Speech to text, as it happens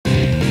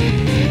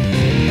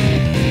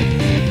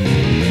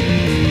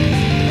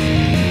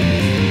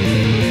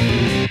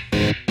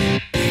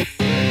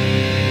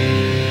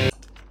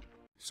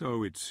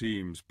it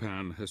seems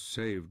Pan has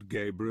saved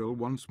Gabriel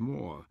once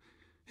more.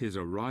 His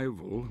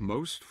arrival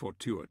most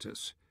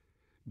fortuitous.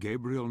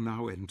 Gabriel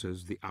now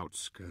enters the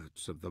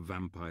outskirts of the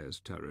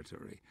vampire's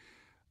territory.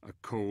 A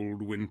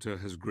cold winter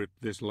has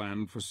gripped this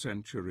land for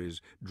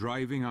centuries,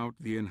 driving out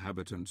the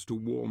inhabitants to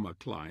warmer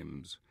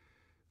climes.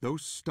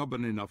 Those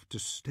stubborn enough to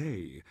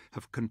stay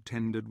have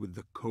contended with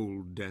the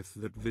cold death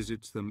that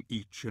visits them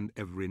each and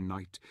every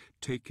night,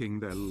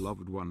 taking their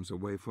loved ones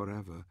away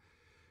forever.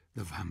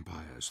 The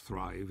vampires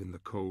thrive in the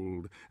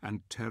cold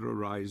and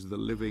terrorize the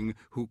living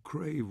who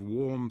crave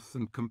warmth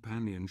and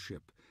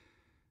companionship.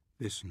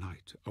 This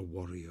night a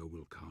warrior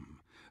will come,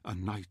 a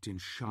knight in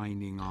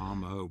shining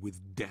armor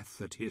with death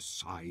at his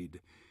side.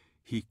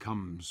 He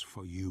comes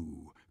for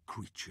you,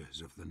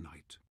 creatures of the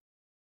night.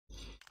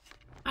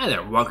 Hi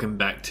there, welcome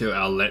back to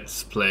our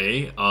Let's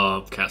Play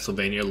of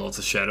Castlevania Lords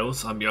of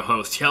Shadows. I'm your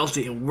host,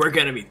 Chelsea, and we're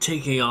going to be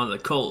taking on the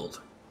cold.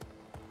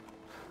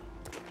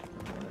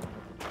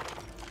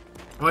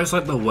 I always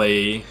like the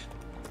way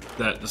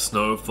that the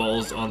snow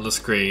falls on the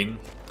screen,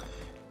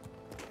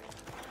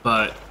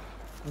 but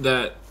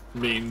that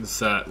means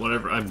that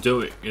whatever I'm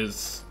doing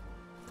is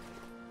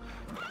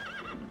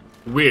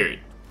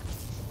weird.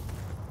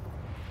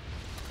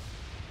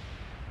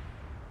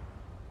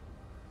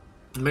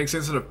 It makes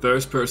sense in a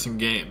first-person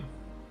game.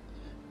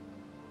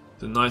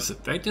 It's a nice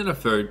effect in a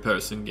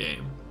third-person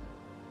game.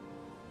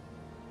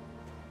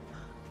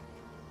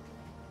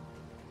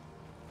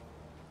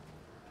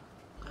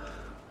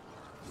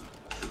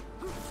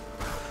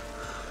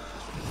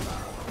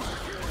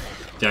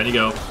 Down you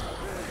go.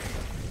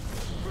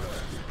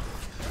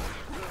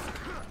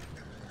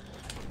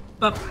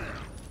 Up.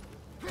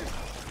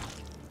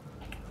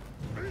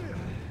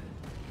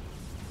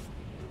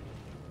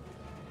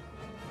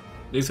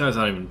 These guys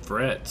aren't even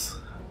threats.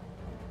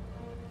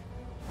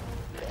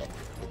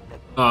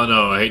 Oh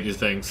no, I hate these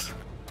things.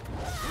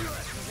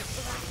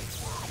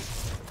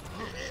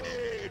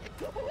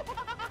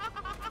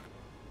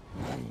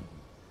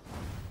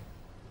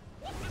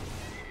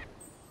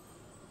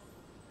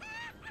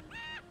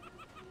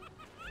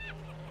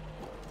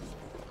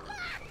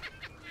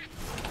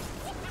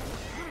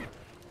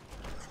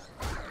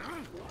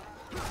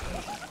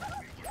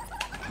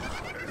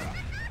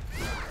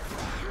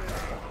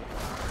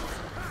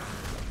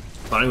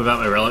 Fighting without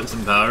my relics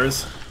and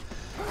powers.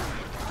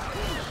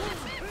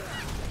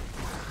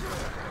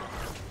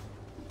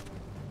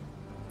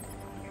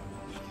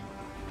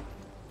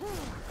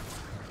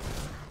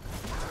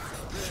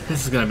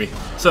 This is gonna be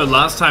so.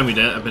 Last time we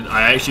did it,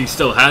 I actually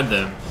still had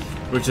them,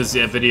 which is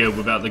a video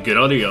without the good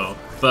audio,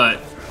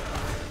 but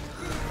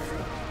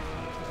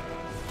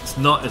it's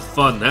not as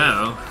fun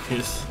now.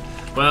 Because,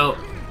 well,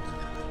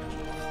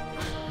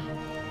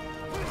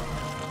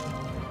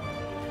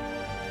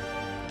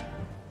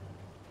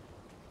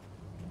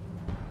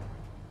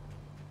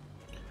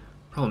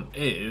 problem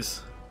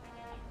is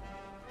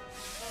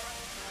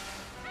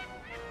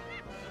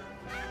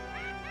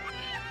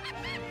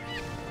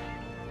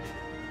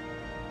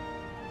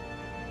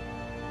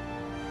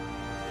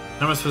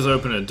how am I supposed to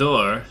open a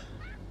door?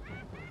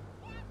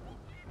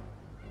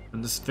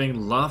 And this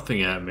thing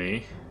laughing at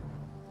me.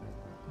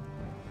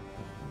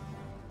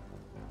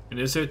 And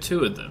is there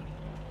two of them?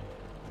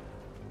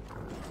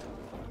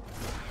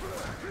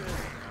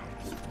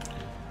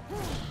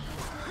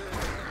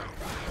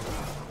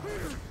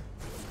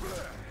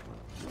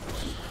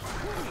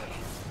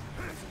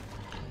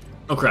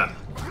 Oh crap.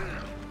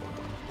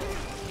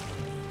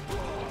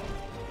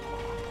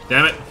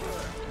 Damn it.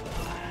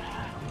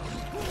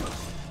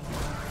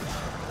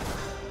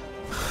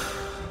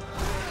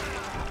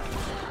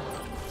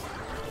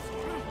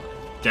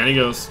 Down he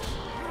goes.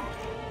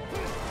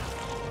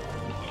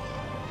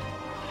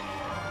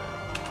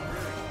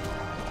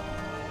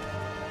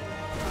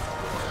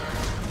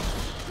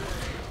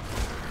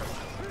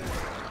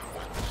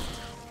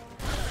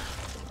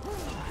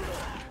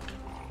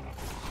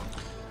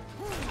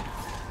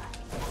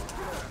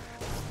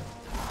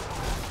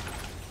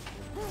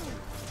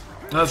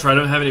 That's right, I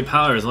don't have any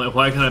powers.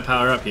 Why can't I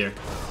power up here?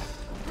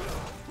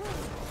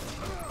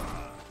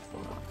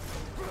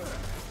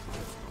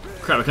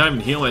 Crap, I can't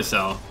even heal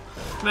myself.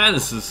 Man,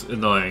 this is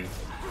annoying.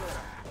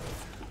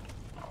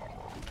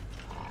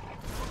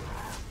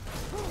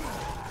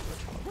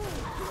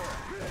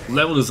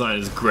 Level design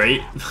is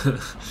great.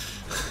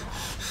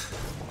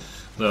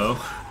 Though.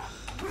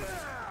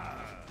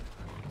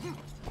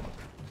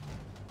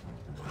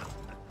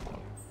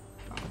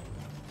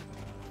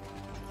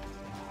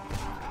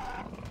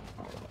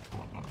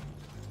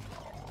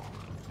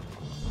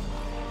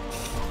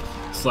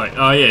 It's like,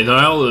 oh yeah,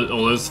 all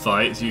those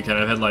fights, you kind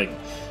of had like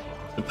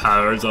the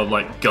powers of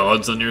like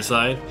gods on your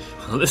side.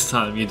 Well, this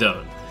time you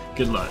don't.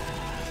 Good luck.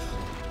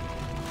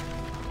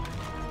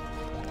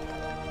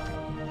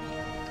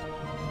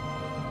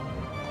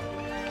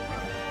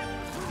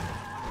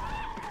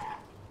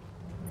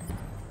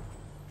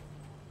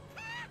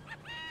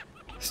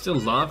 He's still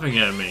laughing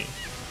at me.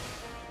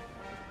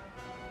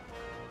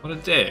 What a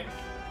dick.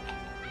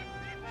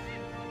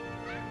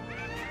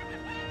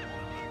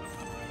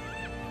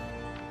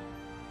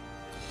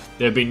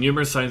 There have been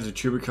numerous signs of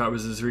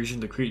chupacabras in this region.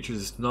 The creature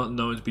is not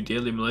known to be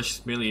deadly,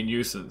 malicious, merely a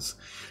nuisance.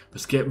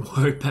 Must get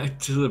word back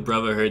to the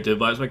Brotherhood to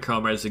advise my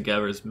comrades to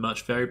gather as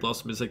much fairy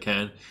blossom as I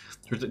can.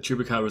 The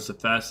chupacabras are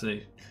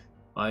fascinating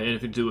by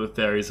anything to do with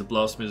fairies. The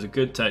blossom is a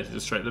good tactic to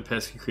distract the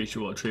pesky creature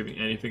while retrieving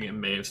anything it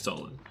may have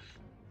stolen.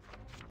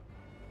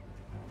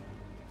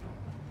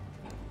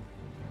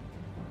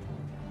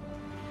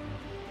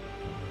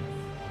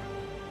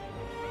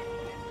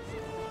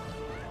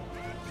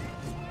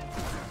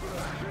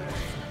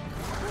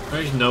 I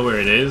don't even know where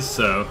it is,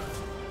 so...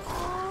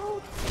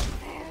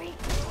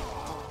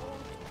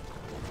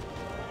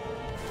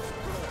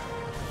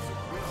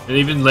 It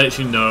even lets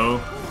you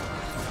know,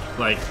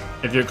 like,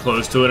 if you're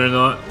close to it or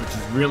not, which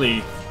is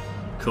really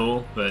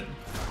cool, but...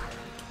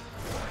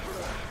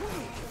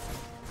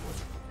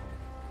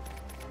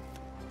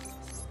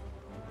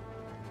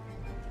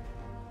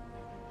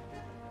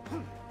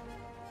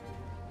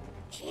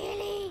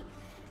 Chili!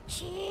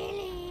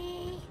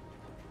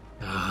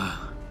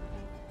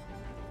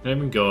 Can I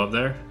even go up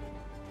there?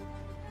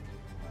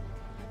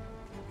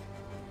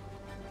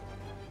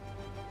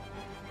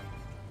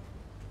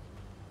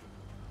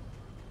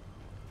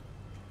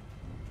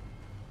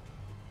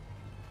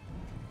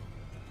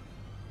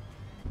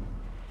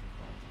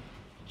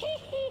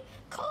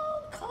 Cold!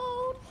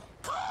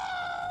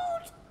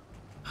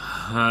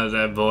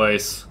 That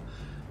voice.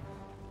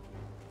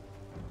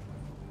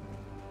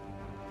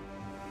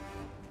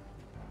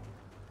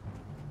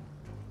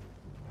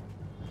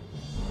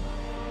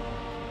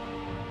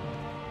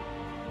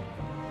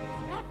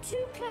 Not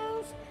too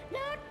close,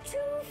 not too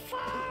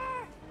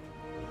far.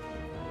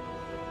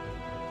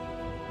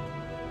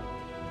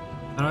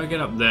 How do I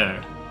get up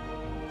there?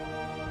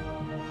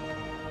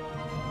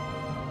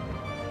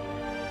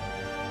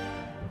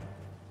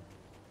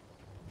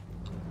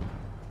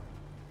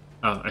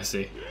 Oh, I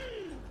see.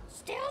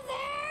 Still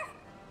there?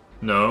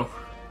 No.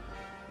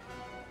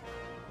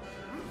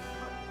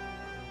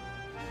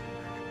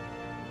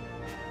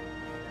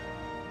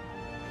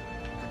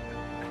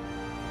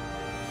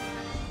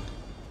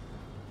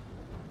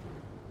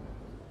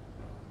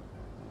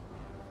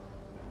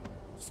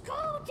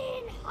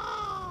 Scalding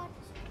hot.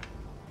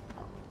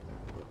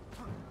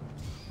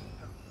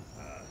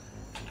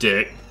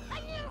 Dick.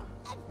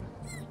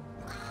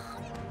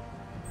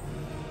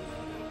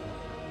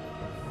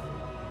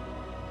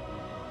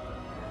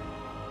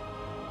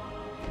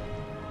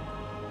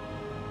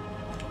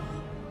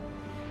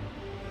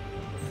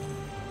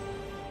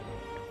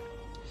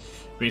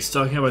 When he's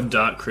talking about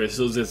dark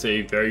crystals as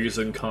a very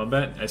useful in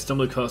combat, I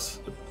stumbled across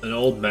an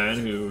old man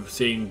who,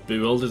 seeing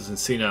bewildered and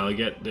senile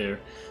yet there,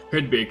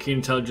 appeared to be a keen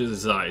intelligence in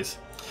his eyes.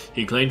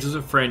 He claimed he was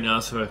a friend and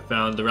asked if I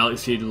found the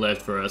relics he had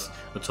left for us.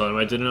 I told him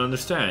I didn't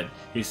understand.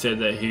 He said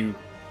that he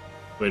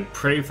would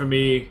pray for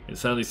me and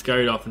suddenly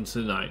scurried off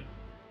into the night.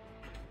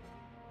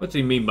 What do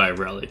you mean by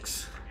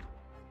relics?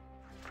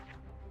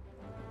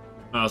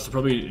 Oh, so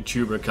probably a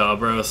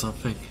chupacabra or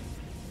something.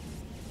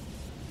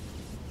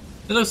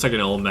 It looks like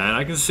an old man,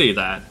 I can see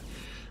that.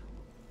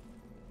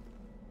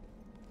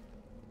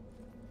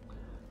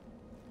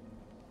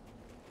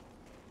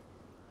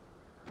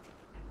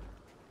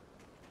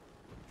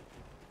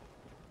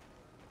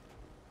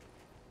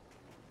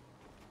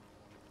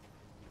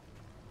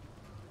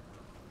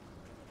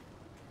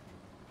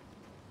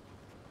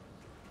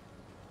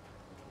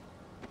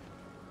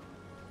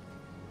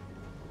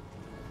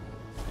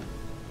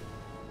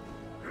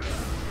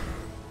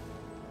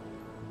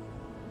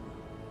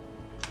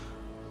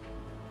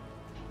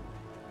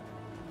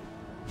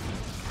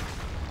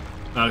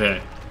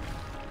 Okay.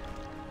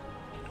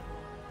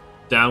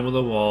 Down with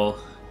the wall.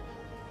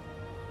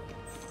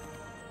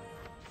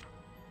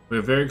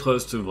 We're very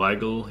close to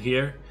Weigel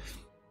here.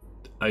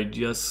 I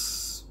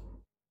just...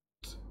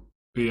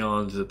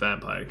 beyond the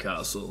vampire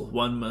castle.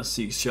 One must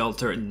seek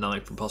shelter at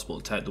night from possible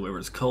attack. The weather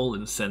is cold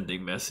and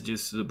sending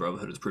messages to the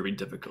Brotherhood is proving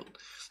difficult.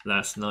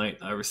 Last night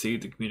I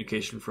received a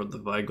communication from the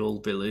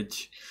Weigel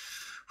village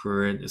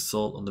for an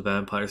assault on the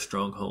vampire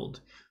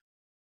stronghold.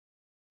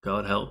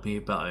 God help me,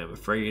 but I am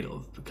afraid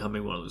of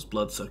becoming one of those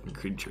blood-sucking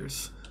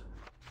creatures.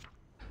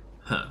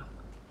 Huh.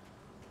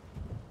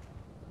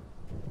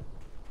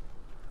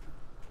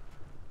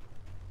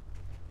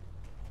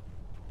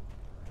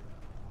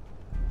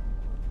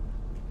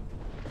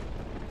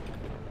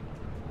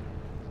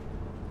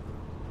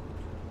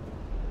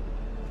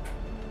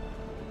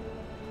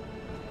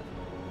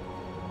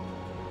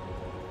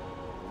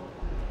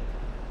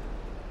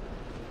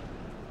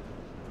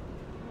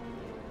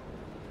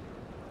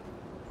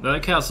 Now,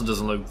 that castle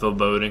doesn't look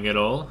foreboding at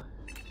all.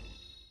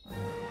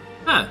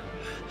 Huh.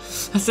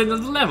 That's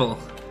another level.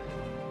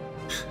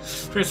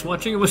 First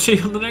watching, and we'll see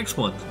you on the next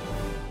one.